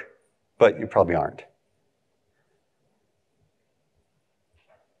work, but you probably aren't.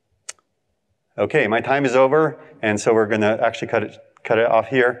 Okay, my time is over, and so we're going to actually cut it off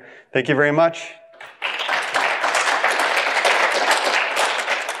here. Thank you very much.